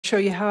show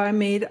you how I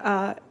made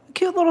a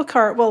cute little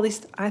card. Well, at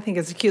least I think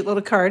it's a cute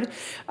little card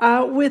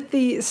with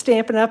the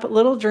Stampin' Up!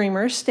 Little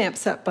Dreamers stamp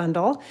set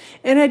bundle.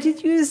 And I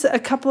did use a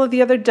couple of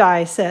the other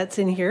die sets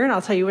in here, and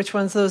I'll tell you which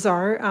ones those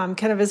are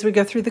kind of as we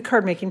go through the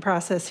card making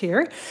process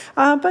here.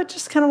 But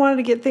just kind of wanted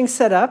to get things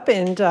set up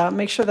and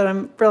make sure that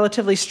I'm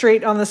relatively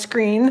straight on the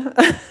screen,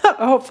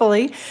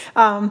 hopefully.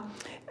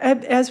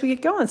 As we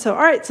get going. So,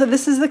 all right, so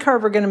this is the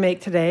card we're going to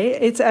make today.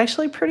 It's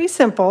actually pretty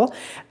simple.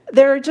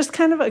 There are just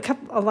kind of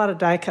a lot of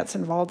die cuts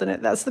involved in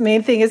it. That's the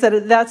main thing, is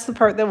that that's the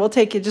part that will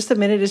take you just a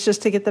minute, is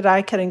just to get the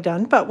die cutting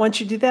done. But once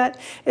you do that,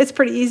 it's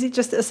pretty easy.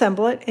 Just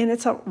assemble it and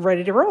it's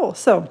ready to roll.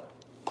 So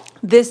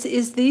this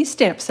is the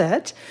stamp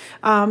set.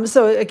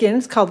 So again,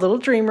 it's called Little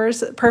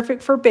Dreamers,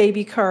 perfect for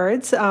baby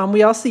cards.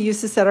 We also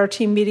used this at our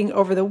team meeting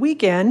over the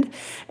weekend.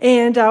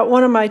 And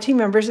one of my team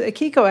members,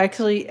 Akiko,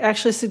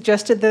 actually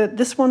suggested that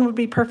this one would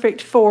be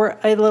perfect for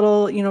a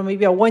little,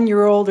 maybe a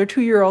 1-year-old or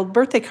 2-year-old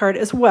birthday card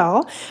as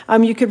well.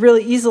 You could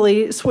really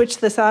easily switch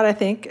this out, I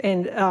think.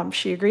 And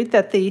she agreed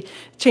that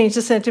change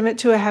the sentiment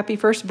to a happy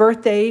first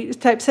birthday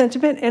type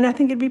sentiment. And I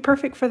think it'd be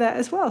perfect for that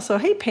as well. So,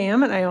 hey,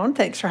 Pam and Ione,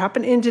 thanks for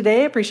hopping in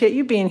today. I appreciate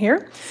you being here.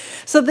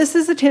 So this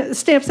is a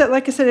stamp set.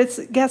 Like I said, it's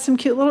got some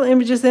cute little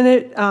images in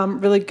it,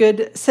 really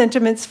good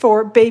sentiments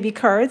for baby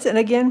cards. And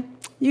again,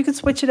 you could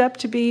switch it up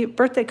to be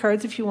birthday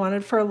cards if you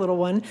wanted for a little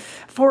one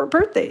for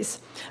birthdays.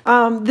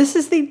 This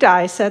is the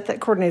die set that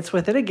coordinates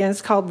with it. Again,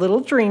 it's called Little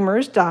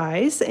Dreamers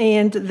Dies.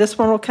 And this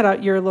one will cut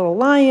out your little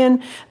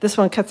lion. This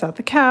one cuts out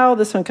the cow.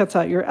 This one cuts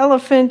out your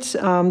elephant.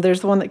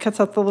 There's the one that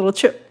cuts out the little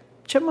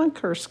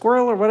chipmunk or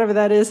squirrel or whatever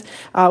that is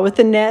with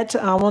the net.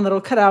 One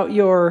that'll cut out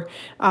your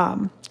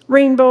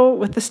rainbow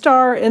with the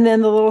star, and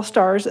then the little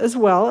stars as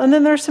well. And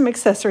then there's some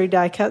accessory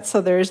die cuts. So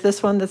there's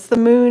this one that's the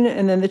moon,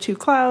 and then the 2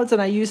 clouds.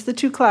 And I used the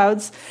 2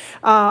 clouds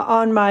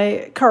on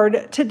my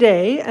card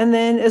today. And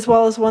then as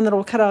well as one that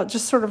will cut out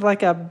just sort of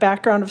like a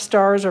background of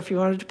stars, or if you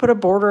wanted to put a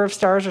border of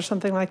stars or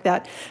something like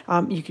that,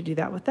 you could do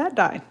that with that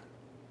die.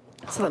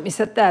 So let me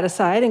set that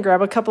aside and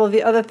grab a couple of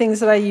the other things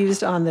that I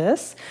used on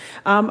this.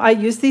 I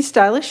used these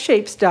Stylish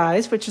Shapes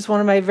dies, which is one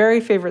of my very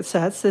favorite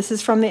sets. This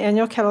is from the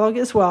annual catalog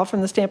as well,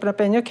 from the Stampin'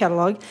 Up! Annual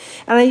catalog.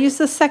 And I used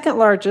the second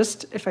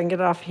largest, if I can get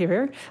it off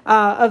here,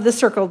 of the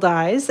circle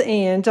dies,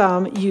 and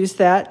used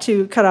that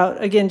to cut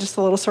out, again, just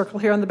a little circle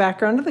here on the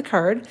background of the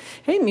card.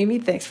 Hey, Mimi,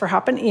 thanks for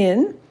hopping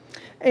in.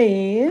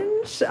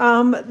 And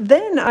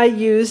then I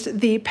used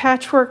the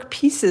Patchwork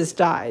Pieces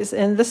dies,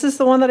 and this is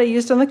the one that I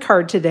used on the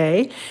card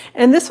today.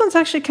 And this one's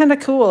actually kind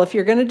of cool if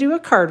you're going to do a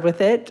card with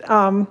it,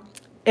 and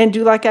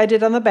do like I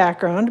did on the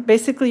background.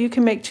 Basically, you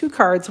can make 2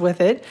 cards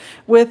with it,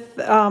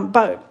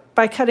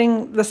 by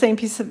cutting the same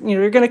piece of,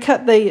 you're going to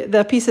cut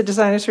the piece of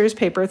designer series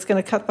paper. It's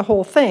going to cut the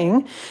whole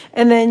thing,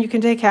 and then you can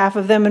take half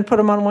of them and put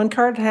them on one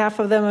card, and half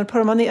of them and put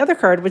them on the other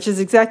card, which is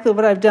exactly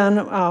what I've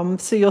done.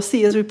 So you'll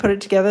see as we put it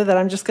together that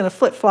I'm just going to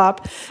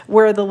flip-flop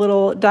where the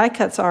little die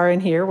cuts are in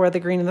here, where the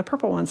green and the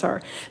purple ones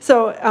are.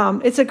 So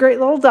it's a great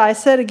little die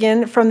set,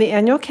 again, from the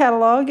annual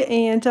catalog,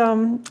 and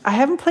I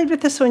haven't played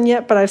with this one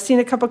yet, but I've seen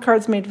a couple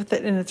cards made with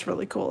it, and it's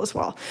really cool as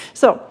well.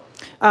 So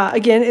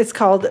again, it's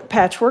called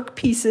Patchwork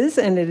Pieces,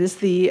 and it is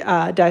the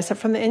die set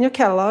from the annual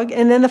catalog.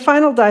 And then the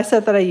final die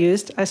set that I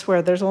used, I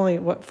swear there's only,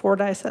 4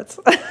 die sets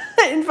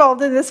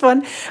involved in this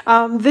one.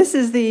 This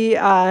is the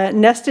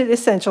Nested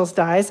Essentials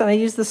dies, and I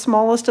used the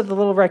smallest of the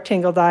little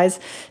rectangle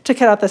dies to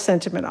cut out the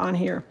sentiment on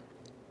here.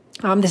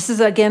 This is,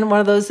 again, one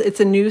of those,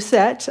 it's a new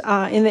set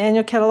in the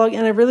annual catalog,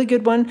 and a really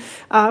good one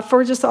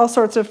for just all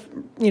sorts of,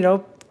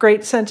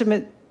 great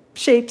sentiment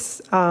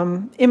shapes,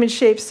 image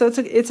shapes. So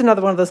it's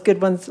another one of those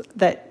good ones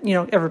that,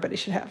 everybody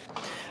should have.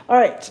 All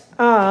right.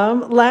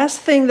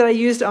 Last thing that I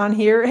used on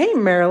here. Hey,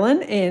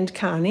 Marilyn and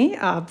Connie.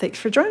 Thanks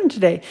for joining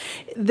today.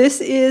 This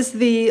is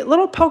the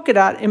little polka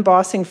dot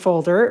embossing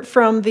folder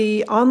from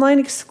the online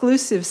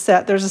exclusive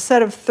set. There's a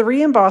set of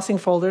 3 embossing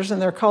folders,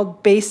 and they're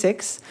called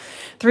Basics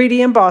 3D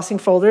embossing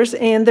folders,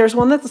 and there's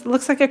one that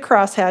looks like a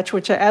crosshatch,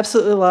 which I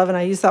absolutely love, and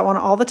I use that one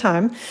all the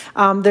time.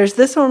 There's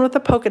this one with the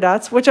polka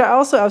dots, which I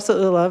also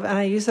absolutely love, and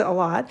I use it a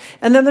lot.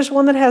 And then there's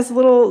one that has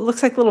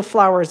looks like little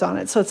flowers on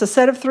it. So it's a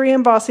set of 3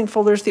 embossing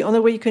folders. The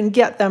only way you can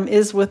get them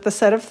is with the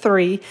set of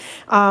 3.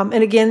 And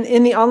again,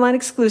 in the online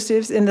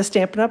exclusives in the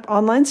Stampin' Up!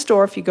 Online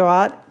store, if you go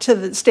out to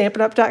the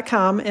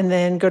stampinup.com and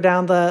then go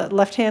down the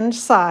left-hand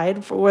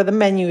side for where the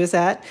menu is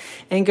at,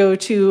 and go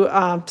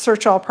to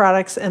search all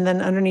products, and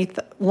then underneath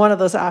one of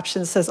those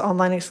options says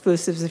online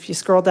exclusives. If you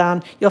scroll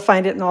down, you'll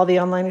find it, and all the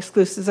online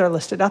exclusives are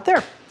listed out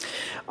there.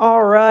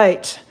 All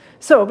right.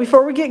 So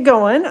before we get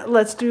going,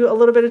 let's do a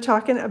little bit of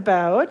talking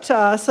about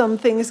some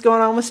things going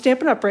on with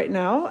Stampin' Up! Right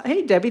now.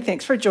 Hey, Debbie,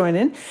 thanks for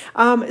joining.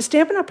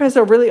 Stampin' Up! Has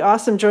a really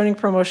awesome joining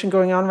promotion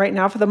going on right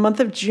now for the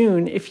month of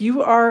June. If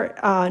you are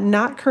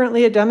not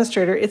currently a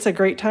demonstrator, it's a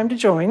great time to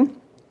join.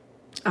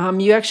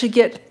 You actually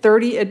get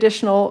 30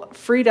 additional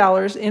free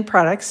dollars in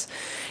products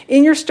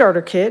in your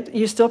starter kit.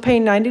 You still pay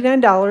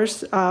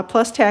 $99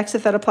 plus tax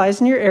if that applies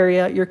in your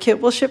area. Your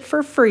kit will ship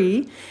for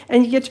free,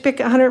 and you get to pick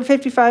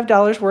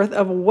 $155 worth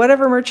of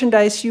whatever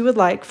merchandise you would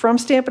like from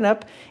Stampin'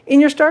 Up! In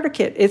your starter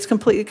kit. It's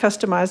completely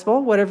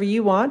customizable. Whatever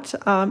you want,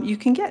 you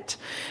can get.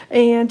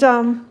 And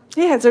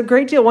yeah, it's a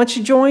great deal. Once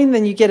you join,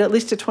 then you get at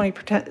least a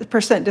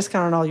 20%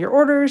 discount on all your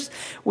orders.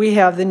 We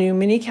have the new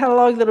mini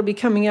catalog that'll be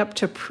coming up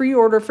to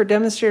pre-order for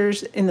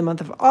demonstrators in the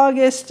month of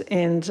August,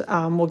 and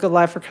we'll go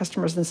live for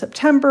customers in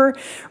September.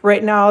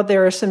 Right now,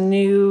 there are some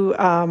new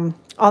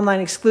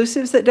online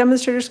exclusives that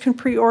demonstrators can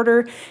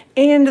pre-order,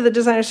 and the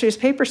Designer Series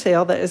paper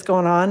sale that is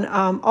going on.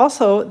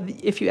 Also,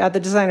 if you add the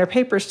designer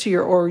papers to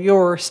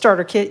your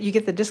starter kit, you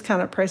get the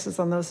discounted prices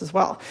on those as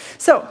well.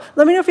 So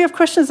let me know if you have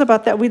questions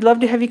about that. We'd love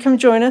to have you come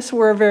join us.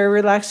 We're a very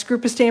relaxed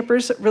group of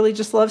stampers that really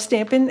just love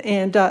stamping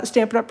and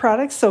Stampin' Up!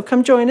 Products. So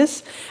come join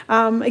us.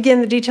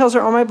 Again, the details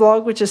are on my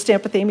blog, which is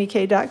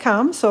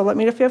stampwithamyk.com. So let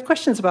me know if you have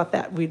questions about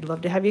that. We'd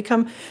love to have you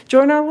come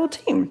join our little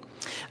team.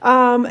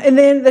 And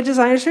then the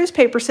Designer Series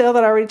paper sale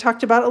that I already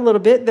talked about a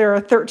little bit. There are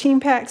 13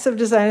 packs of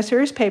Designer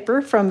Series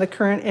paper from the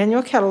current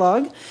annual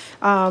catalog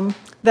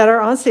that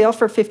are on sale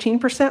for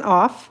 15%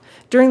 off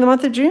during the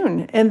month of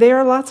June. And there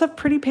are lots of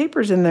pretty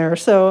papers in there.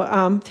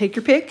 So take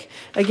your pick.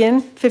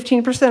 Again,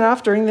 15%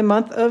 off during the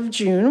month of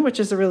June, which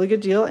is a really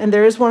good deal. And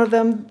there is one of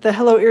them, the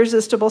Hello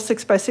Irresistible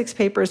 6x6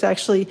 paper is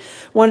actually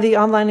one of the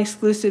online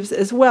exclusives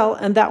as well.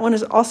 And that one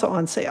is also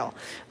on sale.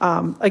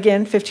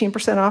 Again,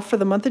 15% off for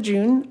the month of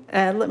June.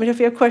 And let me know if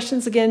you have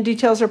questions. Again,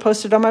 details are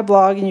posted on my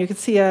blog, and you can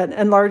see an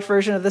enlarged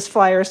version of this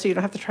flyer so you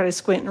don't have to try to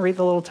squint and read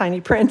the little tiny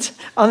print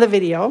on the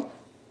video.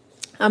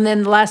 And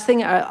then the last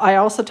thing, I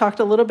also talked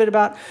a little bit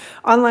about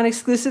online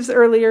exclusives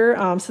earlier,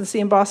 since the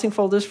embossing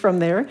folders from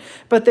there.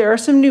 But there are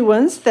some new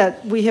ones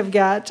that we have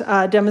got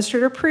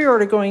demonstrator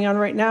pre-order going on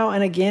right now.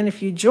 And again,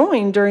 if you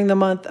join during the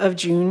month of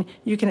June,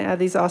 you can add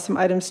these awesome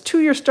items to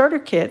your starter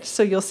kit.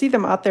 So you'll see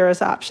them out there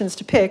as options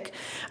to pick.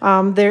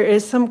 There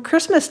is some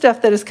Christmas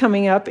stuff that is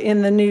coming up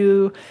in the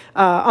new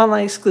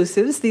online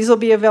exclusives. These will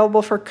be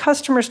available for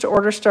customers to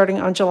order starting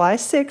on July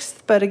 6th.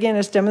 But again,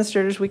 as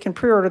demonstrators, we can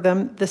pre-order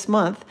them this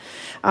month.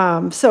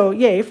 So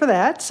yay for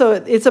that. So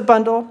it's a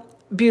bundle.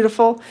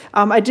 Beautiful.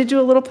 I did do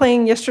a little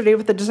playing yesterday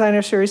with the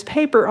Designer Series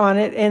paper on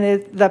it,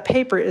 and the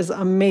paper is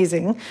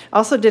amazing. I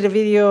also did a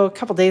video a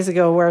couple days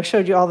ago where I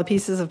showed you all the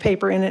pieces of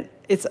paper in it.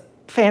 It's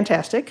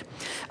fantastic.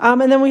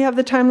 And then we have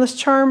the Timeless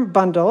Charm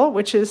bundle,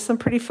 which is some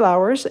pretty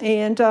flowers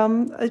and,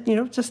 you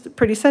know, just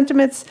pretty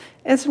sentiments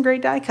and some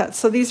great die cuts.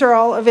 So these are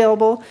all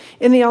available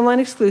in the online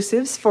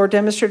exclusives for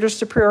demonstrators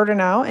to pre-order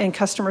now and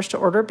customers to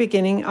order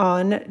beginning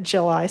on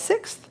July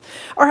 6th.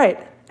 All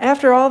right.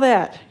 After all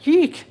that,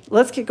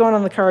 let's get going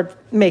on the card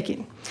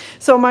making.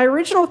 So my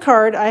original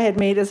card I had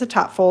made as a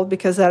top fold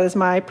because that is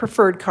my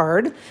preferred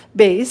card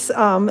base.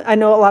 I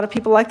know a lot of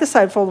people like the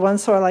side fold one,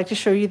 so I like to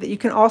show you that you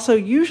can also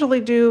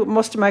usually do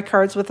most of my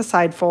cards with a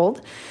side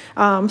fold.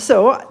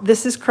 So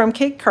this is Crumb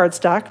Cake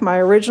cardstock. My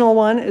original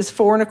one is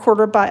 4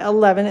 1/4 by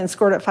 11 and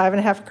scored at 5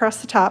 1/2 across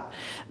the top.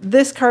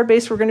 This card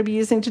base we're going to be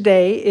using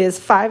today is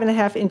 5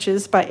 1/2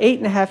 inches by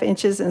 8 1/2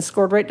 inches and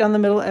scored right down the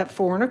middle at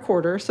 4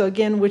 1/4. So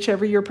again,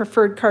 whichever your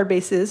preferred card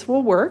base is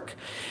will work.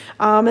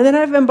 And then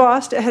I've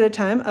embossed ahead of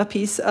time a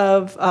piece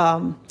of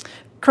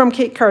Crumb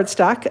Cake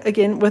cardstock,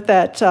 again with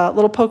that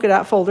little polka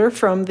dot folder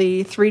from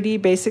the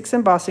 3D Basics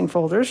embossing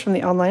folders from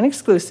the online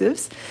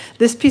exclusives.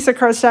 This piece of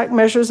cardstock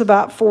measures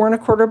about 4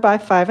 1/4 by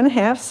 5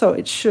 1/2, so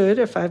it should,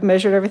 if I've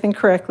measured everything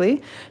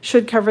correctly,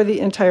 should cover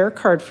the entire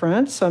card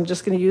front. So I'm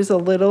just going to use a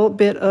little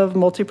bit of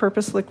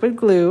multi-purpose liquid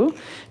glue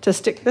to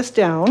stick this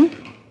down.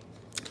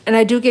 And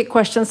I do get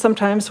questions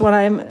sometimes when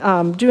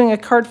I'm doing a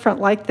card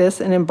front like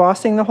this and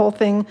embossing the whole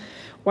thing.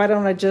 Why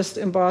don't I just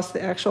emboss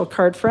the actual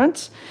card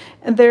front?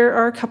 And there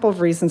are a couple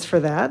of reasons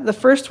for that. The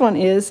first one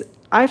is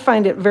I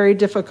find it very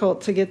difficult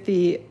to get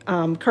the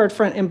card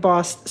front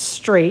embossed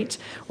straight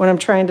when I'm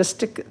trying to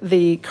stick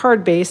the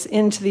card base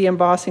into the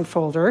embossing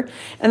folder.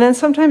 And then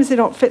sometimes they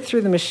don't fit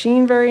through the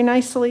machine very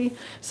nicely.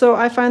 So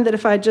I find that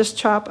if I just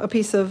chop a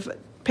piece of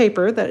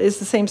paper that is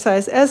the same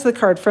size as the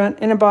card front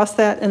and emboss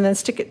that and then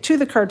stick it to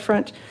the card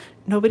front,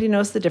 nobody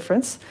knows the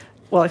difference.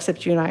 Well,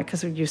 except you and I,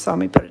 because you saw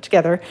me put it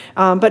together.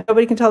 But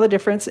nobody can tell the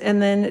difference,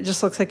 and then it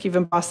just looks like you've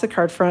embossed the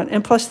card front,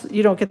 and plus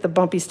you don't get the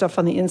bumpy stuff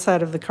on the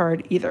inside of the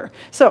card either.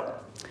 So,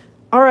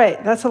 all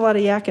right, that's a lot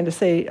of yakking to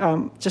say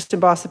just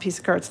emboss a piece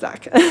of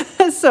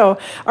cardstock. So,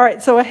 all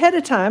right, so ahead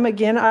of time,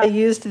 again, I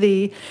used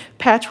the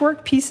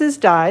Patchwork Pieces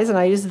dies, and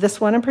I used this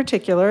one in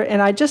particular,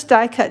 and I just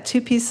die cut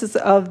 2 pieces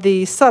of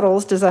the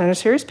Subtles Designer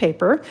Series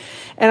paper,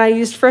 and I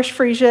used Fresh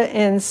Freesia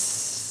and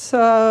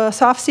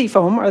Soft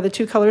Seafoam are the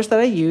 2 colors that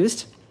I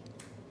used.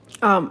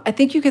 I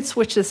think you could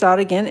switch this out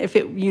again if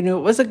you knew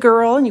it was a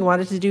girl and you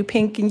wanted to do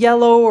pink and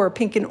yellow or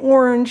pink and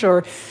orange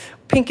or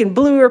pink and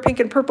blue or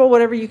pink and purple,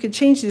 whatever. You could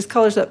change these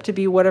colors up to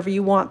be whatever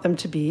you want them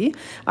to be.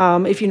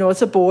 If you know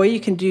it's a boy, you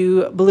can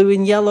do blue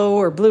and yellow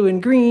or blue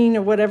and green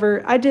or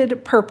whatever. I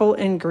did purple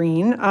and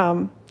green.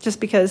 just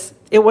because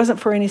it wasn't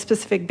for any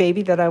specific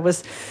baby that I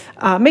was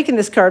making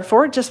this card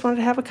for. Just wanted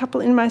to have a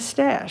couple in my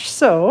stash.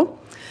 So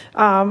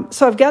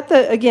I've got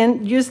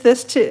again, use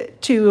this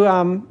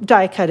to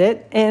die cut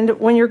it. And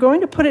when you're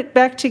going to put it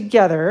back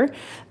together,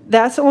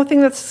 that's the only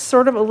thing that's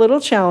sort of a little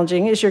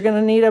challenging, is you're going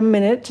to need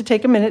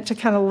take a minute to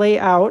kind of lay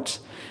out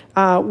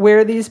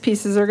where these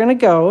pieces are going to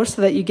go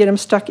so that you get them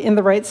stuck in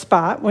the right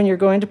spot when you're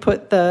going to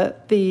put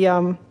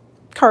the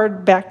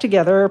card back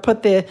together, or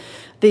put the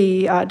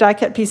die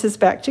cut pieces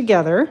back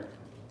together.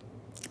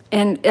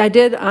 And I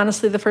did,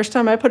 honestly, the first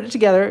time I put it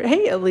together.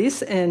 Hey,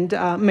 Elise and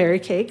Mary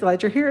Kay,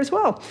 glad you're here as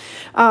well.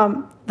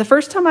 The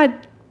first time I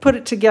put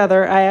it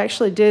together, I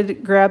actually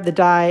did grab the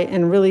die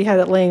and really had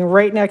it laying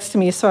right next to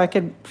me so I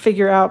could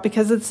figure out,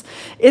 because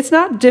it's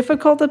not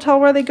difficult to tell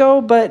where they go,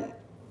 but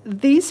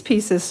these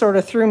pieces sort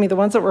of threw me, the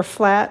ones that were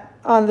flat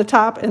on the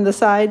top and the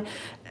side.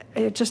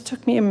 It just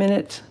took me a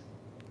minute,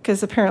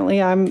 because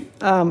apparently I'm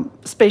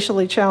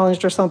spatially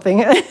challenged or something.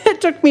 It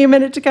took me a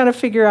minute to kind of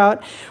figure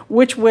out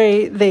which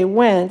way they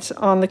went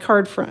on the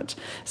card front.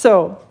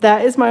 So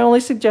that is my only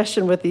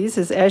suggestion with these,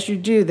 is as you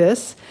do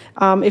this,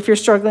 if you're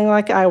struggling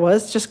like I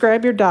was, just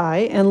grab your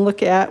die and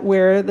look at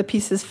where the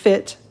pieces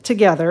fit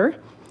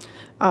together.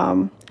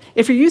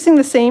 If you're using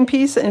the same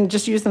piece and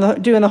just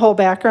doing the whole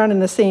background in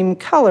the same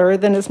color,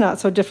 then it's not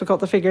so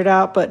difficult to figure it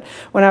out. But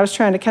when I was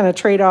trying to kind of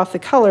trade off the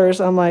colors,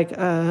 I'm like,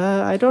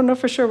 I don't know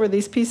for sure where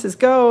these pieces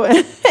go.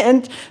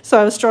 And so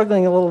I was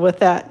struggling a little with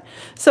that.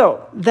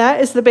 So that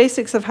is the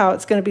basics of how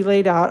it's going to be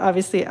laid out.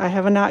 Obviously, I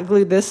have not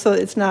glued this, so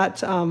it's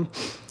not,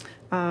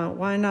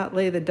 why not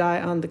lay the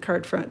die on the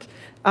card front?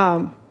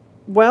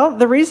 Well,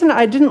 the reason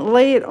I didn't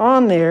lay it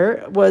on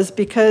there was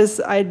because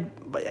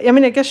I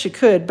mean, I guess you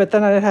could, but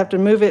then I'd have to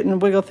move it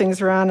and wiggle things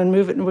around and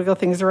move it and wiggle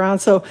things around.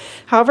 So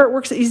however it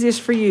works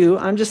easiest for you,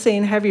 I'm just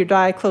saying have your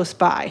die close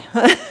by.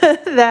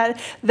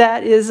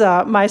 That is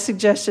my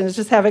suggestion, is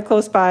just have it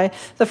close by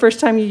the first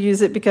time you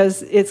use it,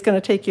 because it's going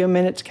to take you a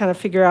minute to kind of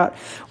figure out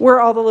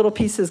where all the little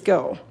pieces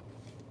go.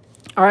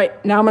 All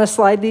right, now I'm going to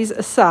slide these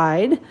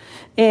aside.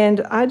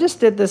 And I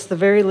just did this the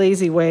very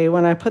lazy way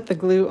when I put the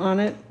glue on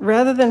it.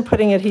 Rather than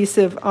putting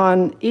adhesive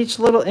on each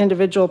little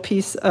individual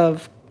piece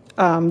of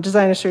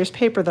designer series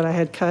paper that I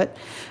had cut,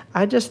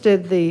 I just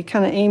did the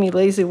kind of Amy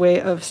lazy way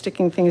of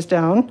sticking things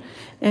down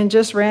and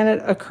just ran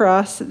it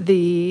across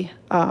the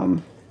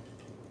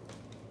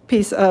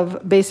piece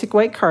of basic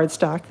white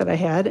cardstock that I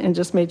had, and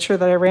just made sure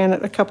that I ran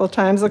it a couple of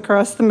times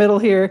across the middle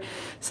here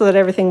so that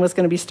everything was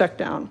going to be stuck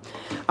down.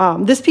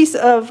 This piece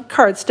of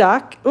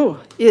cardstock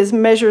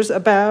measures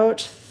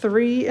about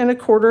 3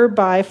 1/4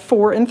 by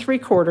 4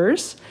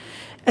 3/4.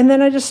 And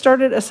then I just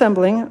started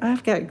assembling.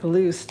 I've got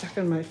glue stuck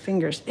on my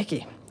fingers,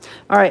 icky.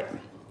 All right,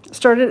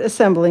 started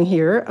assembling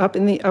here up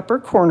in the upper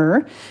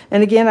corner.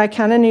 And again, I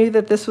kind of knew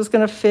that this was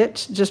going to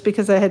fit just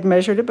because I had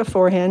measured it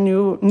beforehand,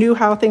 knew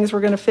how things were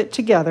going to fit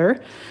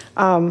together.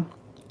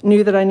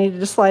 Knew that I needed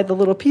to slide the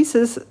little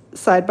pieces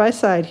side by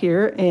side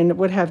here, and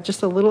would have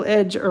just a little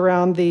edge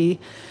around the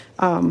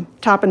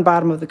top and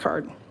bottom of the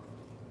card.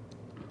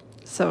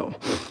 So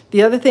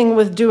the other thing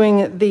with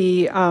doing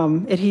the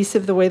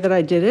adhesive the way that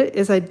I did it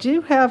is I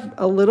do have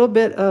a little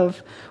bit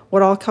of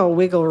what I'll call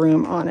wiggle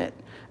room on it.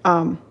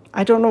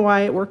 I don't know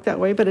why it worked that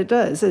way, but it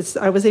does.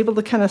 I was able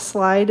to kind of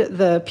slide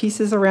the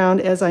pieces around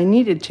as I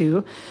needed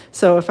to.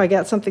 So if I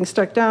got something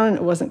stuck down and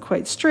it wasn't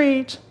quite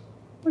straight,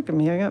 look at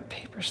me, I got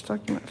paper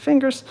stuck in my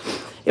fingers.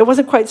 It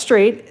wasn't quite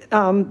straight.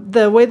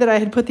 The way that I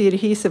had put the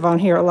adhesive on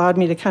here allowed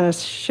me to kind of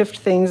shift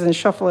things and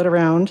shuffle it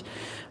around.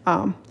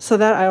 So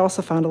that I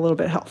also found a little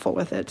bit helpful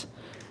with it.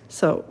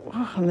 So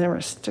I'm never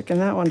sticking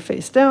that one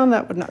face down.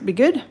 That would not be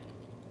good.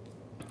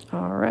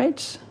 All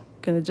right,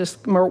 gonna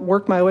just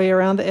work my way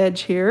around the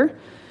edge here,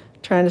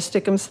 trying to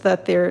stick them so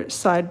that they're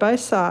side by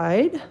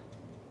side.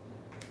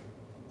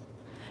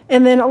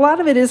 And then a lot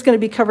of it is going to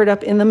be covered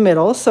up in the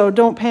middle, so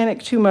don't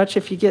panic too much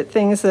if you get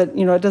things that,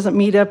 it doesn't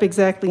meet up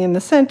exactly in the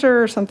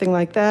center or something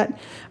like that.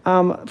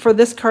 For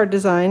this card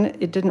design,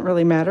 it didn't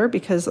really matter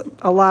because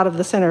a lot of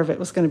the center of it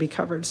was going to be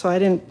covered. So I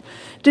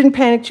didn't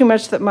panic too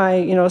much that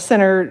my,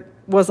 center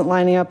wasn't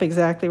lining up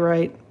exactly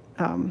right.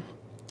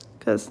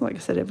 Because, like I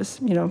said, it was,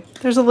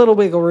 there's a little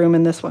wiggle room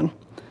in this one.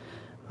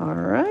 All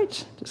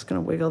right, just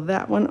going to wiggle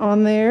that one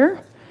on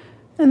there.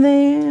 And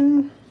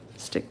then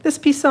stick this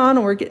piece on,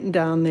 and we're getting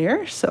down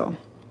there. So,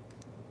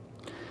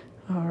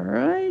 all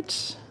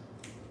right.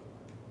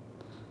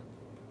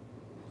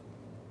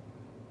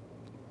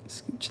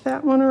 Scooch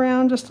that one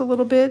around just a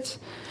little bit.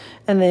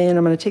 And then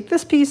I'm going to take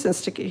this piece and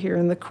stick it here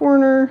in the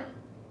corner.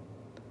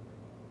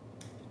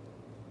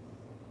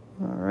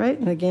 All right,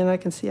 and again, I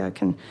can see I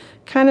can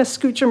kind of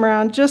scooch them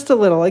around just a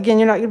little. Again,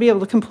 you're not going to be able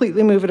to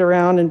completely move it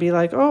around and be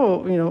like,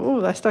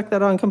 oh, I stuck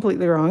that on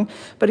completely wrong.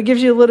 But it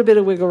gives you a little bit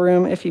of wiggle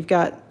room if you've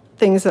got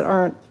things that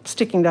aren't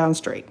sticking down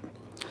straight.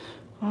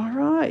 All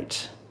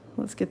right,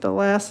 let's get the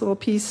last little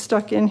piece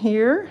stuck in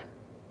here.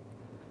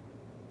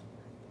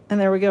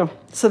 And there we go.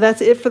 So that's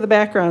it for the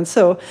background.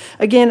 So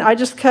again, I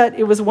just cut,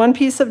 it was one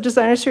piece of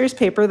designer series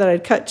paper that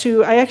I'd cut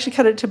to, I actually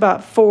cut it to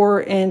about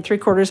 4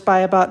 3/4 by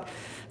about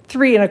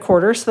 3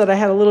 1/4 so that I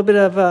had a little bit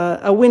of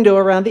a window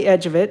around the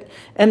edge of it,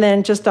 and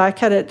then just die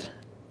cut it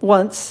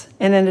once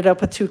and ended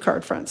up with 2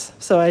 card fronts.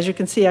 So as you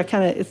can see,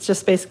 it's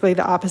just basically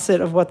the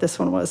opposite of what this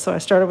one was. So I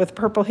started with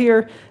purple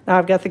here, now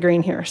I've got the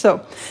green here.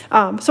 So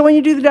when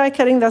you do the die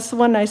cutting, that's the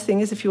one nice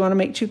thing is if you want to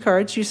make 2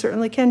 cards, you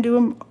certainly can do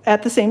them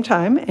at the same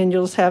time, and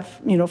you'll just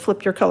have,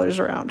 flip your colors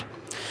around.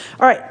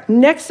 All right,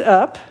 next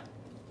up,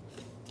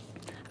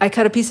 I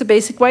cut a piece of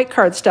basic white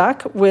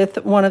cardstock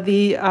with one of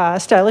the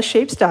Stylish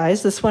Shapes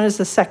dies. This one is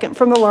the second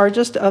from the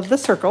largest of the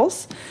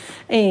circles.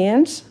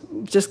 And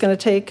just going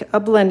to take a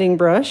blending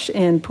brush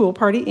and Pool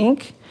Party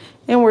ink,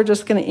 and we're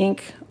just going to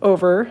ink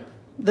over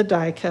the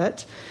die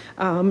cut.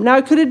 Now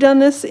I could have done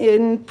this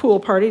in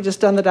Pool Party, just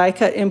done the die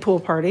cut in Pool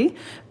Party,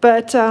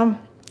 but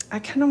I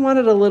kind of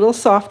wanted a little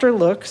softer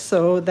look,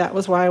 so that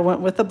was why I went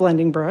with the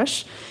blending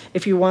brush.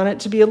 If you want it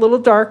to be a little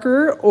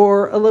darker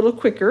or a little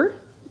quicker,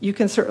 you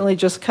can certainly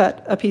just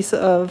cut a piece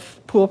of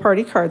Pool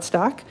Party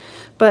cardstock,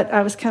 but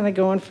I was kind of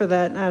going for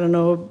that, I don't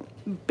know,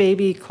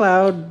 baby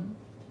cloud,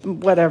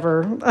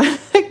 whatever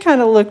kind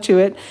of look to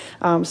it.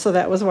 So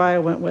that was why I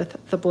went with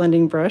the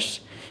blending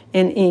brush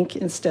and ink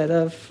instead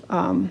of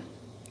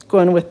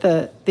going with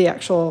the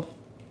actual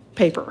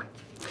paper.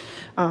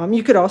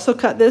 You could also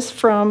cut this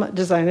from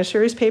Designer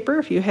Series paper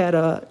if you had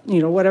a,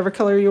 whatever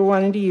color you're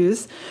wanting to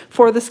use.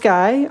 For the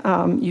sky,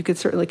 you could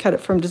certainly cut it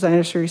from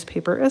Designer Series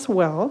paper as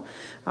well.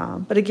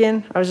 But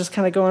again, I was just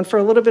kind of going for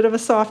a little bit of a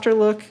softer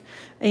look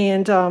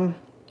and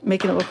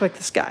making it look like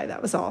the sky,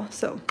 that was all.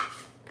 So.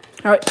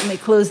 All right, let me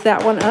close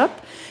that one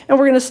up. And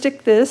we're going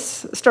to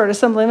start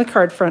assembling the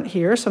card front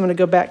here. So I'm going to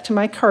go back to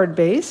my card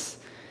base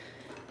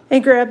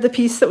and grab the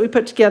piece that we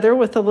put together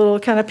with a little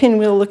kind of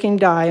pinwheel looking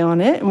die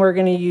on it. And we're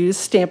going to use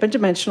Stampin'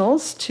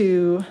 Dimensionals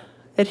to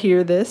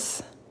adhere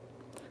this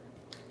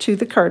to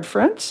the card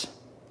front.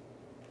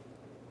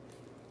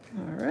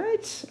 All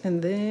right,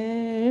 and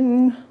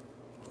then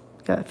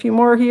got a few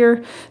more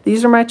here.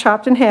 These are my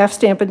chopped in half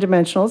Stampin'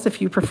 Dimensionals.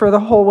 If you prefer the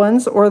whole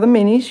ones or the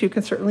minis, you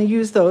can certainly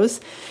use those.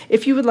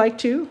 If you would like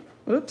to,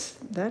 oops,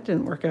 that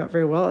didn't work out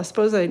very well. I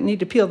suppose I need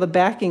to peel the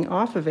backing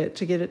off of it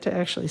to get it to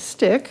actually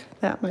stick.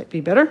 That might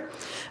be better.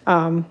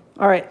 All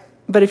right,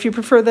 but if you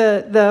prefer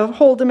the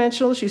whole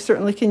dimensionals, you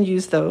certainly can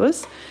use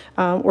those.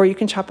 Or you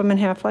can chop them in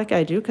half like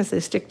I do because they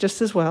stick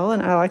just as well,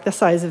 and I like the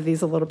size of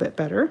these a little bit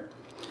better.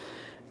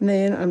 And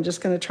then I'm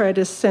just going to try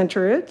to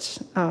center it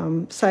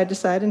side to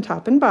side and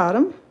top and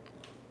bottom.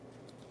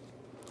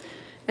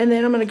 And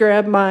then I'm going to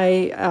grab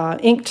my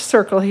inked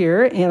circle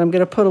here, and I'm going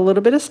to put a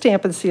little bit of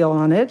Stampin' Seal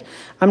on it.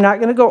 I'm not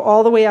going to go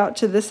all the way out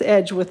to this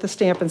edge with the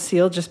Stampin'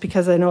 Seal just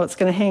because I know it's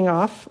going to hang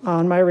off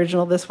on my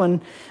original. This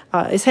one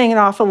is hanging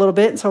off a little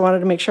bit, so I wanted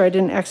to make sure I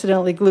didn't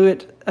accidentally glue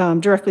it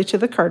directly to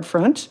the card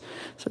front.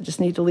 So I just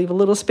need to leave a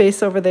little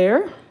space over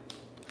there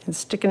and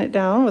sticking it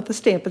down with the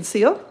Stampin'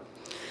 Seal.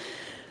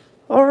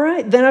 All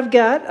right, then I've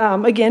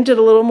got, again, did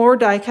a little more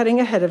die cutting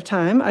ahead of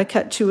time. I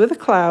cut 2 of the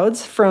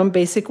clouds from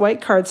basic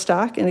white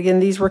cardstock. And again,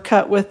 these were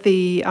cut with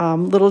the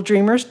Little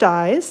Dreamers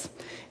dies.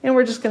 And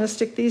we're just going to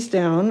stick these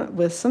down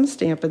with some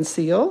Stampin'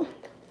 Seal.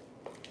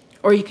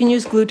 Or you can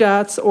use glue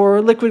dots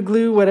or liquid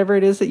glue, whatever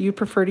it is that you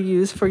prefer to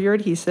use for your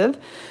adhesive.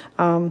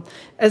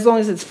 As long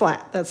as it's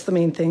flat, that's the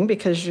main thing,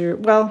 because you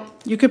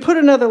could put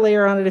another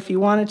layer on it if you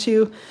wanted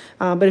to,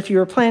 but if you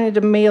were planning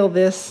to mail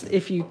this,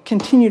 if you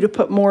continue to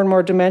put more and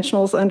more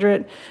dimensionals under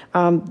it,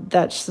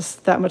 that's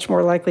just that much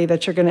more likely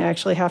that you're going to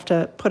actually have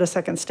to put a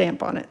second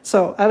stamp on it.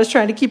 So I was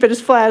trying to keep it as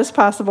flat as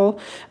possible,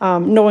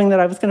 knowing that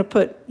I was going to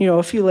put,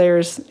 a few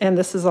layers, and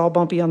this is all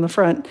bumpy on the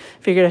front.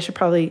 Figured I should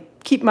probably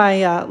keep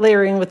my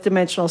layering with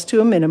dimensionals to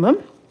a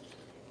minimum.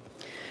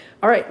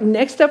 All right,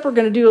 next up we're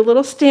going to do a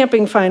little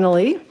stamping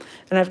finally.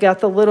 And I've got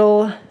the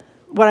little,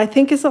 what I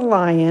think is a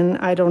lion.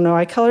 I don't know.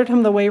 I colored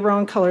him the way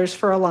wrong colors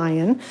for a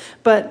lion,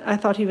 but I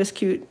thought he was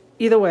cute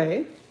either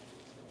way.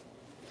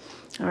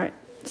 All right,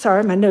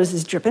 sorry, my nose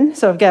is dripping.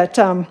 So I've got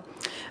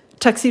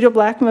Tuxedo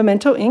Black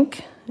Memento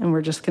ink, and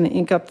we're just going to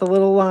ink up the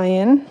little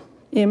lion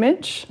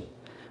image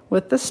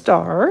with the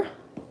star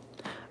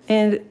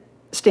and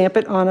stamp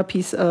it on a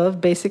piece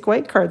of basic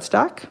white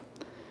cardstock.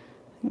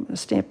 I'm going to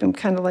stamp him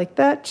kind of like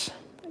that.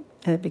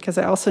 And because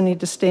I also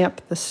need to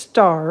stamp the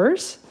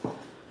stars,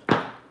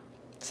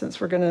 since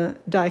we're going to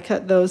die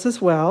cut those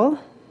as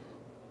well.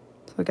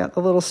 So I got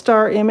the little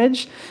star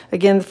image,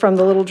 again from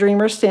the Little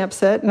Dreamer stamp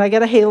set. And I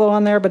got a halo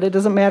on there, but it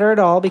doesn't matter at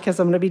all because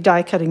I'm going to be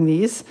die cutting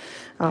these.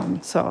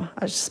 So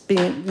I was just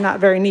being not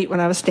very neat when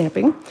I was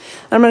stamping.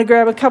 I'm going to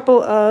grab a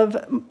couple of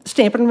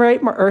Stampin'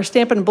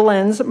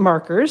 Blends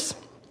markers.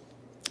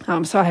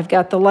 So I've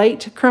got the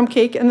light crumb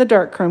cake and the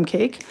dark crumb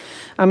cake.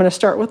 I'm going to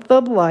start with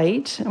the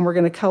light, and we're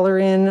going to color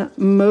in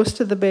most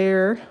of the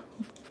bear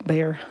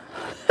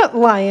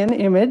lion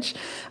image.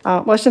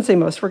 Well, I shouldn't say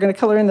most. We're going to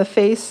color in the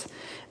face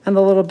and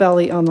the little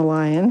belly on the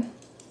lion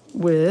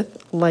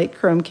with light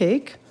crumb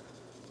cake.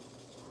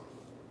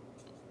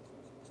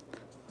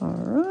 All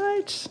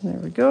right, there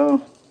we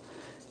go.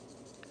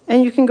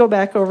 And you can go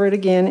back over it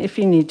again if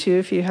you need to.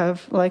 If you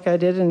have, like I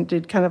did, and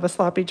did kind of a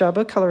sloppy job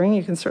of coloring,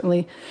 you can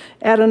certainly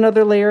add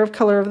another layer of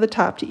color over the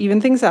top to even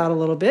things out a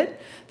little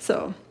bit.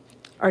 So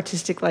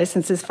artistic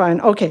license is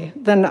fine. Okay,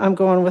 then I'm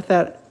going with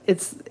that.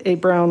 It's a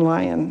brown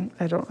lion.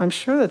 I'm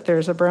sure that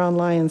there's a brown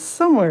lion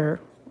somewhere.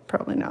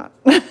 Probably not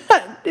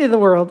in the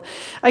world.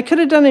 I could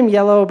have done him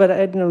yellow, but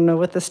I don't know,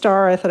 with the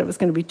star, I thought it was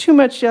going to be too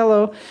much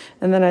yellow.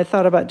 And then I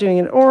thought about doing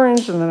an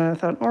orange, and then I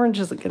thought orange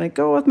isn't going to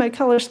go with my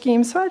color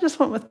scheme, so I just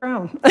went with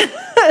brown.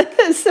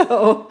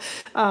 So,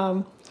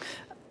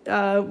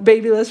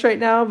 babyless right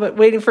now, but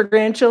waiting for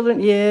grandchildren.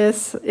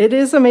 Yes, it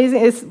is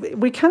amazing.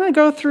 We kind of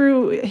go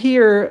through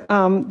here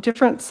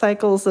different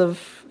cycles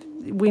of,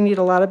 we need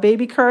a lot of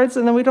baby cards,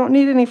 and then we don't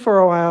need any for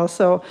a while.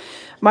 So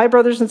my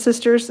brothers and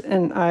sisters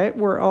and I,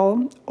 we're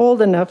all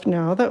old enough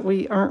now that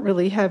we aren't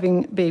really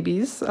having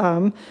babies.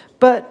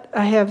 But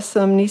I have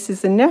some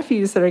nieces and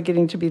nephews that are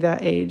getting to be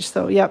that age.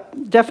 So, yep,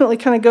 definitely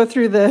kind of go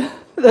through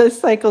the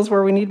cycles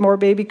where we need more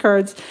baby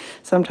cards.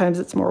 Sometimes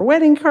it's more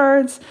wedding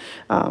cards.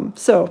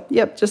 So,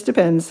 yep, just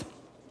depends.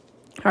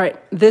 All right,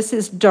 this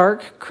is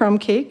dark crumb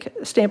cake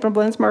Stampin'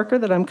 Blends marker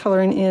that I'm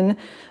coloring in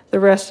the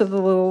rest of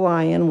the little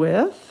lion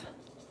with.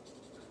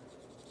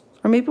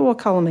 Or maybe we'll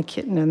call him a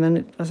kitten, and then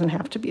it doesn't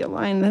have to be a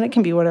lion. Then it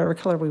can be whatever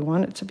color we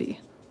want it to be.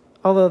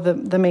 Although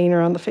the mane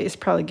around the face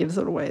probably gives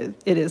it away.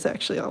 It is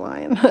actually a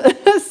lion.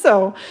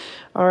 So,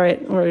 all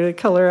right, we're going to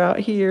color out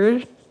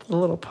here the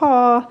little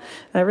paw.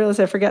 And I realized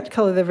I forgot to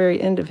color the very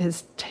end of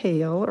his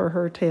tail, or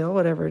her tail,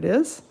 whatever it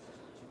is.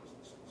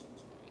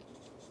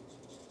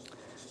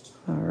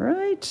 All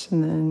right,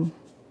 and then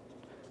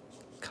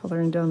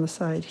coloring down the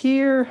side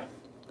here.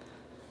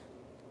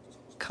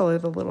 Color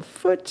the little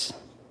foot.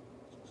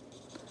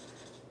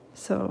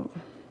 So,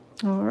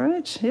 all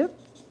right, yep,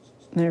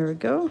 there we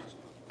go.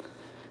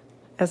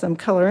 As I'm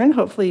coloring,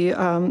 hopefully,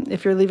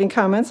 if you're leaving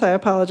comments, I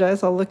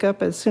apologize. I'll look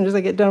up as soon as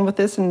I get done with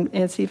this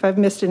and see if I've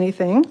missed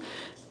anything.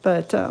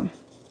 But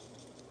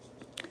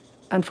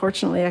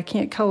unfortunately, I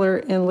can't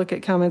color and look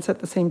at comments at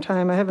the same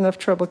time. I have enough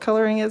trouble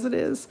coloring as it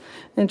is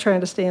and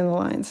trying to stay in the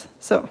lines.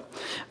 So,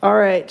 all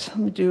right, let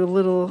me do a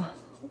little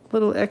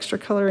extra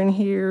color in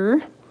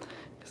here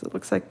because it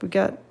looks like we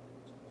got,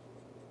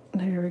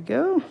 there we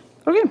go.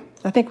 Okay,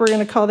 I think we're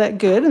going to call that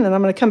good, and then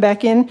I'm going to come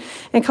back in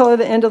and color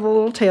the end of the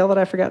little tail that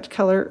I forgot to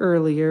color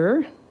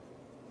earlier.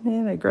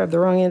 And I grabbed the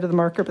wrong end of the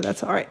marker, but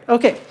that's all right.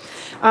 Okay,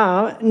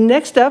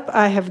 next up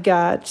I have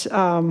got,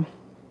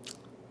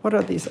 what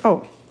are these?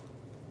 Oh,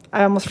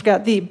 I almost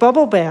forgot the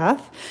bubble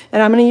bath,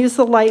 and I'm going to use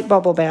the light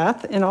bubble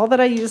bath, and all that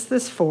I used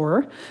this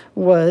for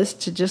was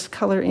to just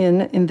color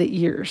in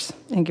the ears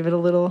and give it a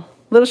little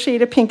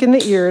shade of pink in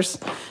the ears.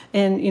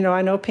 And, you know,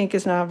 I know pink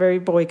is not a very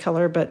boy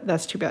color, but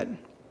that's too bad.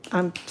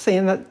 I'm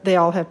saying that they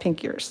all have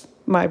pink ears.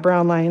 My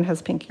brown lion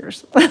has pink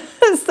ears.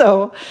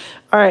 So,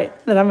 all right,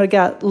 then I'm going to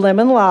get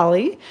Lemon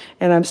Lolly,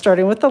 and I'm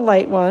starting with the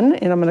light one,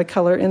 and I'm going to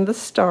color in the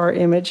star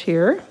image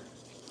here.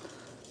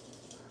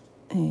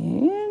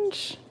 And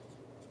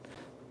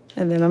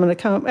then I'm going to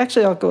come,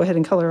 actually I'll go ahead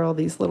and color all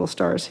these little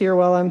stars here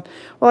while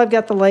I've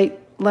got the light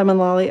Lemon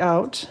Lolly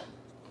out.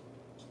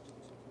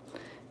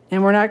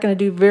 And we're not going to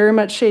do very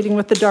much shading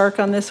with the dark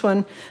on this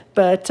one,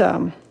 but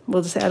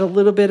we'll just add a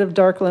little bit of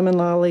dark Lemon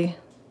Lolly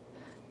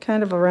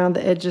kind of around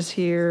the edges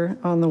here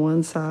on the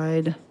one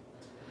side.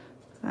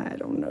 I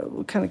don't know,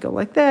 we'll kind of go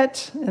like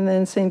that. And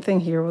then same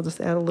thing here, we'll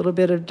just add a little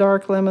bit of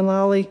dark Lemon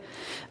Lolly.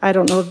 I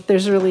don't know if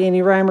there's really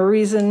any rhyme or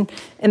reason,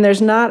 and there's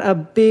not a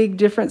big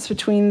difference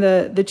between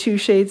the two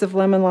shades of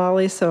Lemon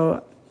Lolly,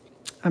 so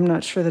I'm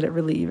not sure that it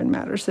really even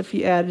matters. If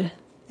you add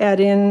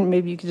in,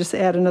 maybe you could just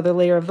add another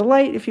layer of the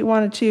light if you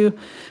wanted to,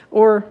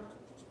 or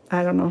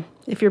I don't know,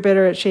 if you're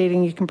better at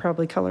shading, you can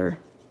probably color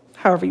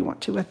however you want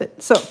to with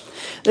it. So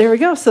there we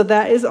go. So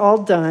that is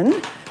all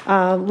done.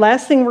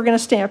 Last thing we're going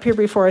to stamp here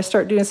before I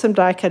start doing some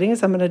die cutting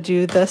is I'm going to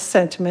do the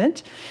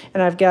sentiment.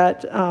 And I've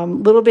got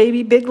Little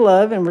Baby Big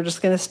Love, and we're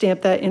just going to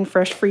stamp that in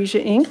fresh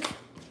freesia ink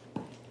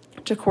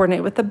to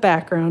coordinate with the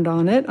background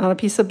on it on a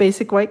piece of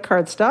basic white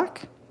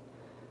cardstock.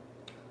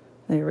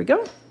 There we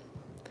go.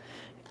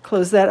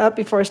 Close that up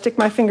before I stick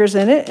my fingers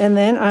in it, and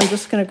then I'm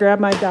just going to grab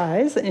my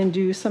dies and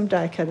do some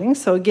die cutting.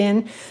 So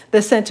again,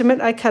 the sentiment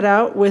I cut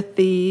out with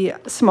the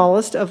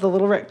smallest of the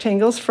little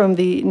rectangles from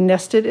the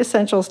Nested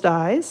Essentials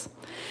dies.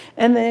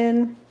 And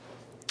then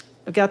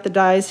I've got the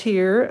dies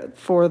here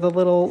for the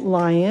little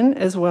lion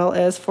as well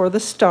as for the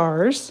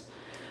stars.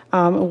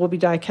 And we'll be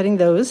die cutting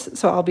those.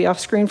 So I'll be off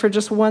screen for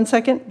just 1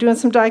 second doing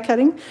some die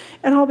cutting,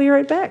 and I'll be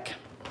right back.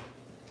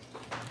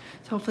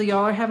 Hopefully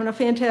y'all are having a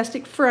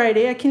fantastic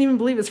Friday. I can't even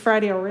believe it's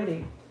Friday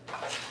already.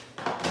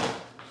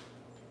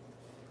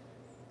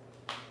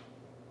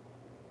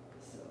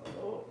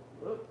 So,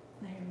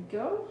 there we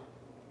go.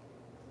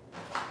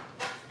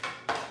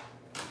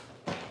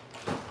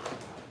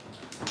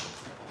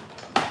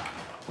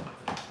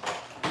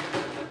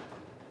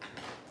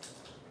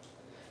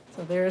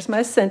 So there's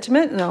my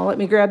sentiment, and now let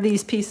me grab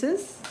these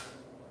pieces.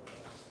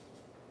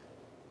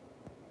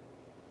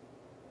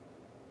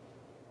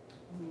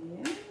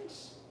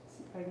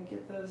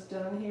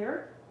 Done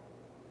here.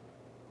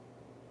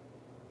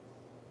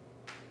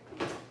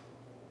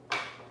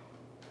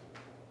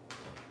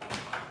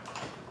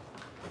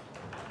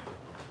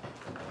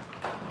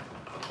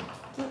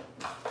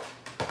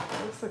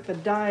 Looks like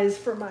the dies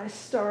for my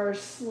stars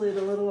slid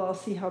a little. I'll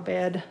see how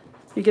bad.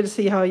 You get to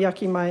see how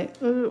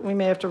yucky we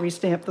may have to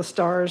restamp the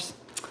stars.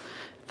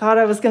 Thought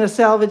I was going to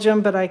salvage them,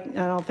 but I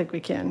don't think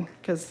we can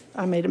because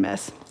I made a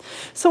mess.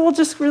 So we'll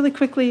just really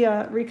quickly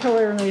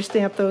recolor and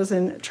restamp those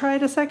and try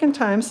it a second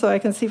time so I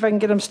can see if I can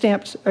get them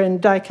stamped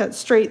and die cut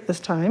straight this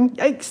time.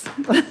 Yikes.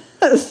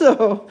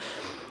 So,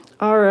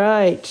 all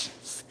right.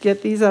 Let's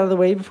get these out of the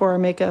way before I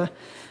make a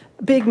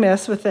big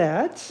mess with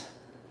that.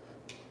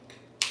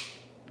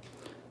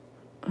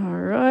 All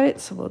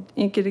right, so we'll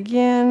ink it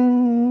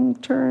again,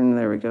 turn,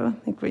 there we go. I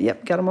think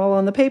yep, got them all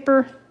on the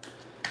paper.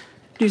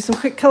 Do some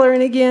quick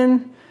coloring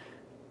again.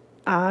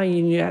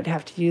 You knew I'd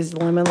have to use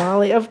Lemon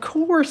Lolly. Of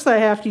course I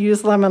have to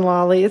use Lemon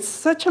Lolly. It's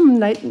such a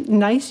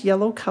nice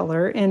yellow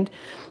color, and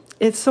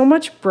it's so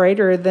much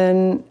brighter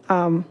than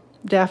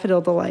Daffodil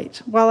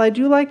Delight. While I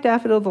do like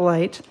Daffodil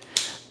Delight,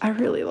 I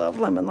really love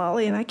Lemon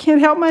Lolly, and I can't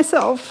help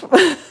myself.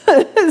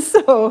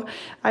 So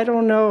I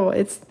don't know.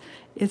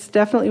 It's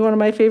definitely one of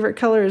my favorite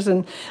colors,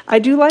 and I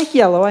do like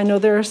yellow. I know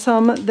there are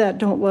some that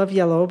don't love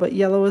yellow, but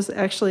yellow is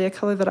actually a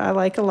color that I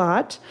like a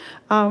lot.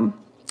 And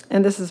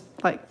this is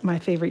like my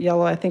favorite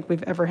yellow I think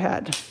we've ever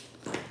had.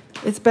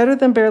 It's better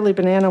than Barely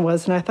Banana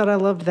was, and I thought I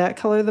loved that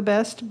color the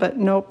best, but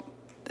nope,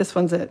 this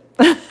one's it.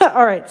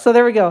 All right, so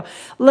there we go.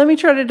 Let me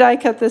try to die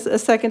cut this a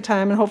second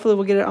time, and hopefully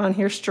we'll get it on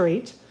here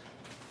straight.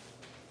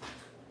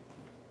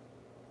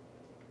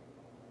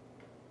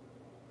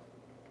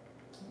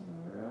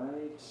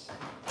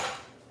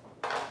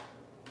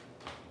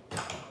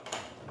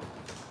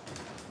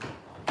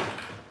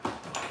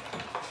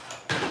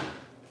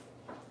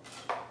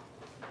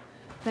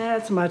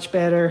 That's much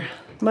better.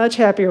 Much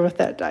happier with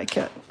that die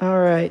cut. All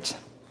right.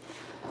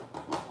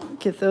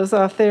 Get those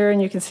off there,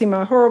 and you can see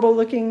my horrible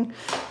looking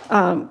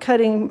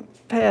cutting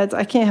pads.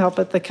 I can't help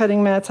it. The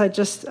cutting mats,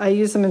 I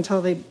use them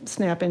until they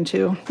snap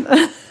into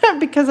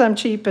because I'm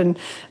cheap and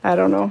I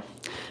don't know.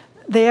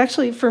 They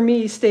actually, for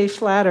me, stay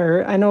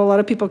flatter. I know a lot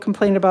of people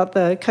complain about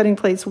the cutting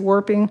plates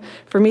warping.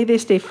 For me, they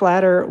stay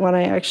flatter when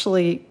I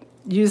actually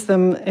use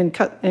them and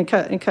cut and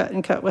cut and cut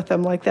and cut with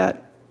them like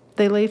that.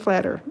 They lay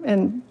flatter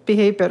and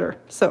behave better.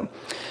 So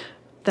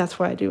that's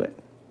why I do it.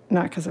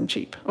 Not because I'm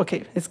cheap.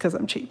 Okay, it's because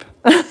I'm cheap.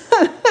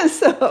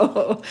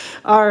 So,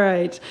 all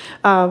right.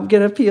 I'm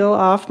going to peel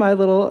off my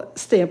little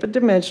Stampin'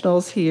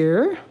 Dimensionals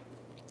here.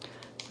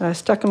 I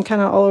stuck them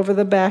kind of all over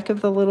the back of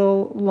the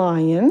little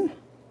lion.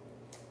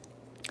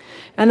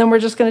 And then we're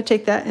just going to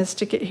take that and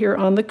stick it here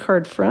on the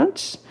card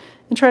front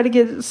and try to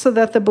get it so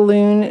that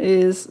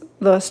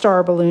the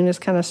star balloon is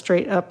kind of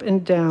straight up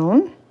and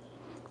down.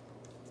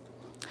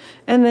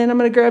 And then I'm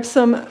going to grab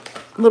some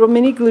little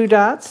mini glue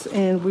dots,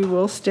 and we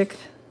will stick,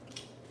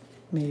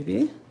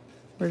 maybe.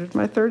 Where did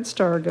my third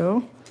star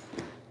go?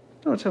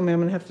 Don't tell me I'm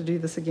going to have to do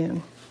this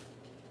again.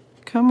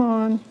 Come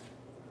on.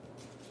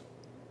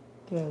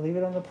 Did I leave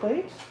it on the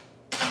plate?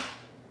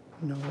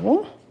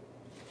 No.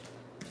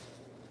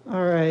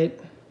 All right.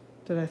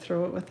 Did I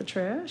throw it with the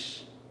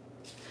trash?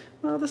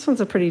 Well, this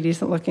one's a pretty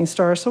decent looking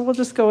star, so we'll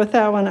just go with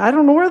that one. I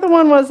don't know where the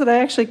one was that I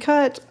actually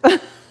cut.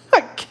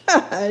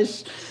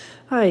 Gosh.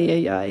 Ay,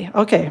 ay, ay.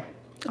 Okay,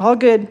 all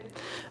good.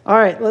 All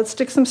right, let's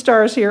stick some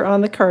stars here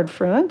on the card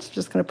front.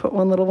 Just going to put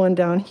one little one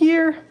down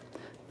here.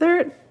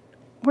 There.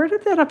 Where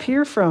did that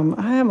appear from?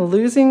 I am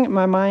losing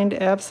my mind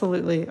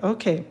absolutely.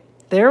 Okay,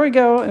 there we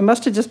go. It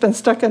must have just been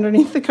stuck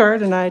underneath the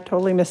card, and I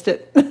totally missed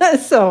it.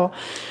 So,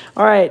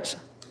 all right,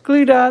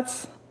 glue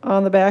dots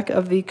on the back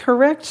of the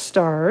correct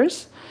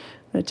stars.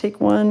 I'm going to take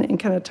one and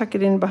kind of tuck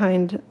it in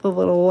behind the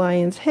little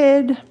lion's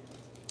head.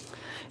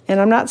 And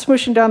I'm not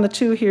smooshing down the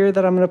two here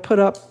that I'm going to put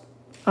up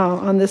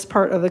on this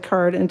part of the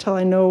card until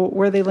I know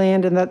where they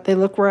land and that they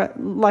look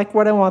like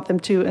what I want them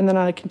to, and then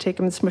I can take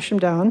them and smush them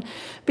down.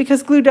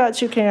 Because glue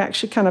dots, you can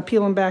actually kind of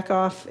peel them back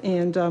off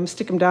and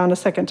stick them down a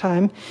second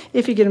time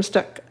if you get them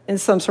stuck in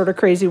some sort of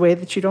crazy way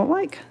that you don't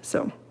like.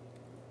 So,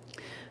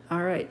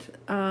 all right.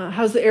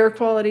 How's the air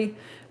quality?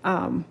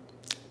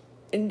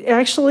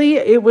 Actually,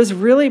 it was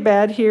really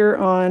bad here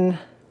on,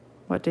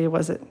 what day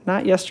was it?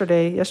 Not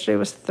yesterday. Yesterday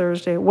was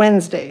Thursday.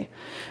 Wednesday.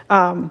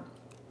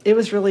 It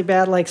was really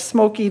bad, like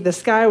smoky. The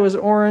sky was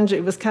orange.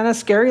 It was kind of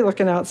scary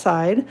looking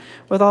outside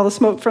with all the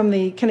smoke from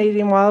the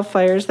Canadian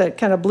wildfires that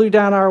kind of blew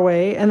down our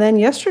way. And then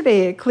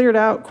yesterday it cleared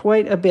out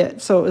quite a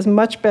bit. So it was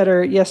much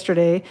better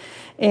yesterday.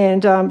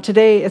 And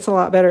today it's a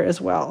lot better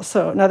as well.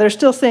 So now they're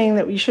still saying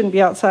that we shouldn't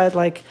be outside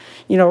like,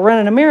 you know,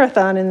 running a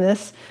marathon in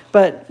this,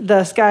 but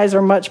the skies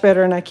are much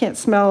better and I can't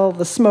smell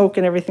the smoke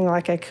and everything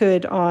like I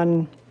could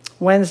on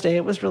Wednesday.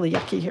 It was really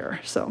yucky here.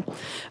 So,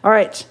 all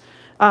right.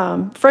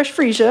 Fresh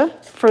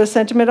freesia for the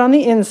sentiment on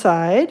the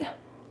inside.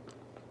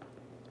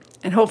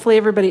 And hopefully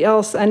everybody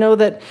else, I know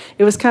that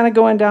it was kind of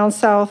going down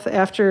south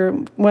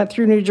after, went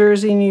through New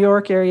Jersey, New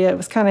York area. It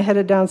was kind of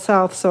headed down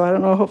south. So I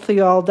don't know, hopefully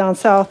you all down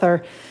south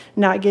are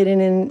not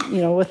getting in, you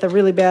know, with a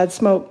really bad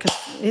smoke,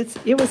 because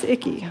it was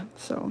icky.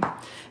 So,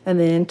 and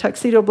then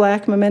Tuxedo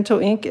Black,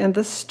 Memento ink, and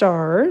the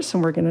stars.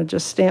 And we're going to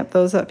just stamp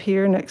those up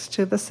here next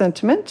to the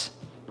sentiment.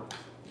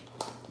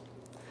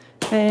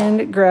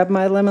 and grab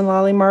my Lemon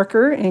Lolly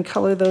marker and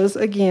color those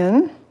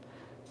again.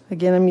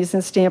 Again, I'm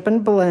using Stampin'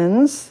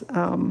 Blends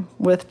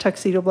with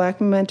Tuxedo Black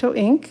Memento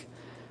ink.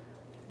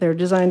 They're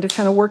designed to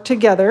kind of work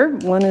together.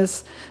 One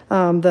is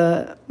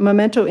the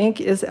Memento ink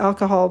is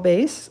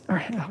alcohol-based,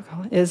 or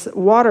is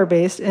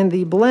water-based, and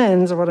the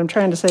blends, or what I'm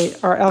trying to say,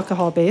 are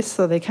alcohol-based,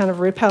 so they kind of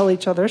repel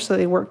each other, so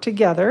they work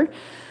together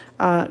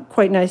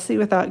quite nicely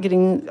without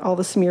getting all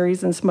the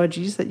smearies and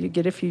smudgies that you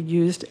get if you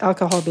used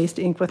alcohol-based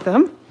ink with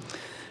them.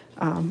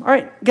 All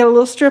right, got a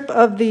little strip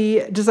of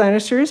the Designer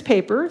Series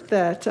paper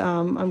that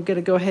I'm going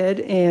to go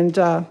ahead and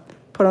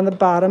put on the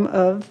bottom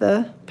of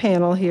the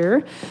panel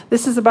here.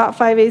 This is about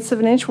 5/8 of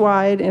an inch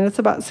wide, and it's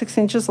about 6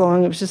 inches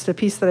long. It was just a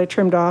piece that I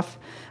trimmed off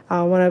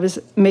when I was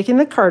making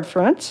the card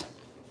front.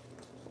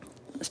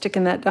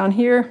 Sticking that down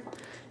here,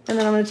 and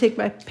then I'm going to take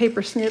my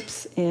paper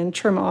snips and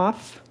trim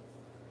off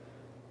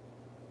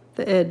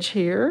the edge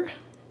here.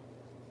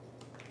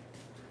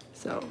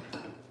 So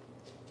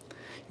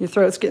your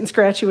throat's getting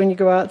scratchy when you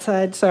go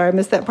outside. Sorry, I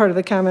missed that part of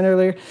the comment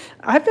earlier.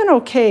 I've been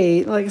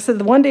okay. Like I said,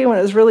 the one day when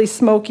it was really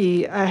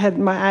smoky,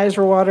 my eyes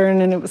were watering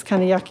and it was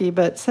kind of yucky,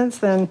 but since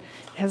then, it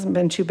hasn't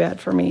been too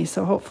bad for me.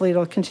 So hopefully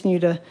it'll continue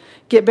to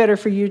get better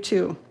for you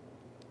too.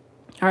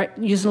 All right,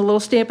 using a little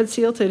Stampin'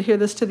 Seal to adhere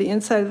this to the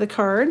inside of the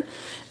card. And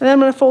then I'm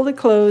gonna fold it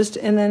closed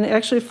and then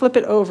actually flip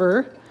it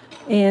over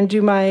and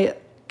do my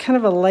kind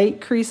of a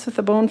light crease with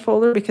the bone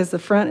folder because the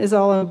front is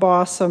all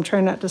embossed, so I'm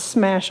trying not to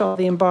smash all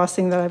the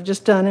embossing that I've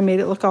just done and made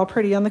it look all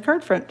pretty on the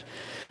card front.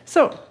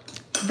 So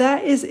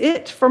that is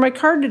it for my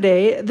card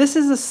today. This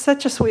is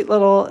such a sweet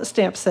little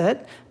stamp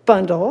set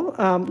bundle.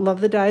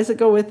 Love the dies that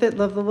go with it.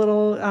 Love the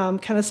little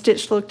kind of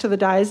stitched look to the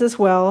dies as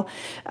well.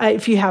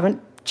 If you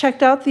haven't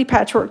checked out the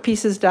Patchwork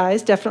Pieces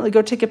dies, definitely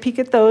go take a peek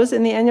at those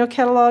in the annual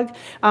catalog.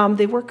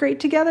 They work great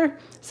together.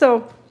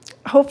 So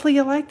hopefully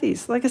you like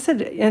these. Like I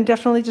said, and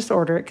definitely just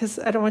order it because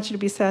I don't want you to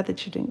be sad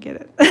that you didn't get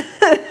it.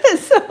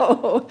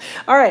 So,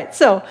 all right.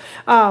 So,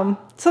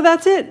 so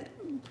that's it.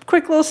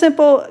 Quick little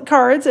simple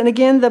cards. And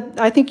again,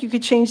 I think you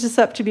could change this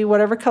up to be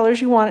whatever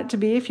colors you want it to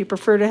be. If you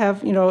prefer to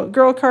have, you know, a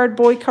girl card,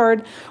 boy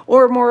card,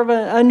 or more of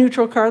a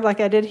neutral card like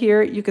I did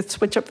here, you could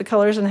switch up the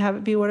colors and have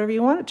it be whatever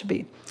you want it to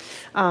be.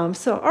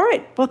 So, all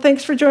right. Well,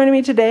 thanks for joining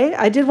me today.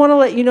 I did want to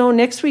let you know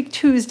next week,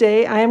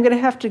 Tuesday, I am going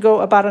to have to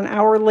go about an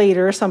hour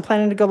later. So I'm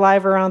planning to go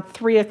live around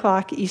 3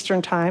 o'clock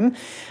Eastern time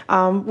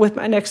with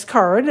my next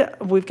card.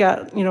 We've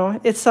got, you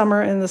know, it's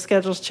summer and the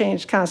schedule's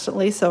changed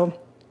constantly. So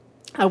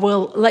I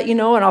will let you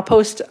know, and I'll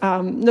post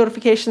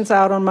notifications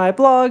out on my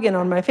blog and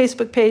on my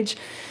Facebook page.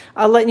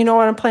 I'll let you know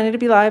when I'm planning to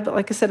be live. But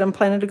like I said, I'm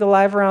planning to go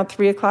live around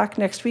 3 o'clock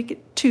next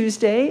week,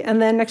 Tuesday,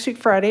 and then next week,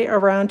 Friday,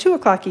 around 2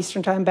 o'clock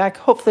Eastern time, back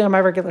hopefully on my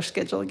regular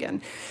schedule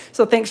again.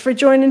 So thanks for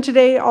joining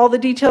today. All the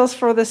details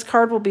for this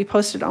card will be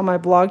posted on my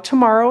blog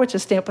tomorrow, which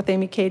is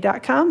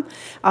stampwithamyk.com.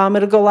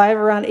 It'll go live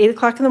around 8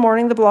 o'clock in the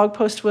morning, the blog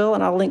post will,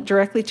 and I'll link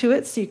directly to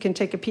it so you can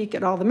take a peek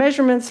at all the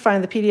measurements,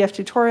 find the PDF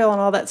tutorial, and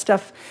all that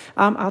stuff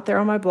out there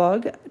on my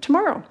blog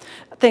tomorrow.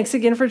 Thanks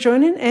again for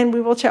joining, and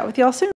we will chat with you all soon.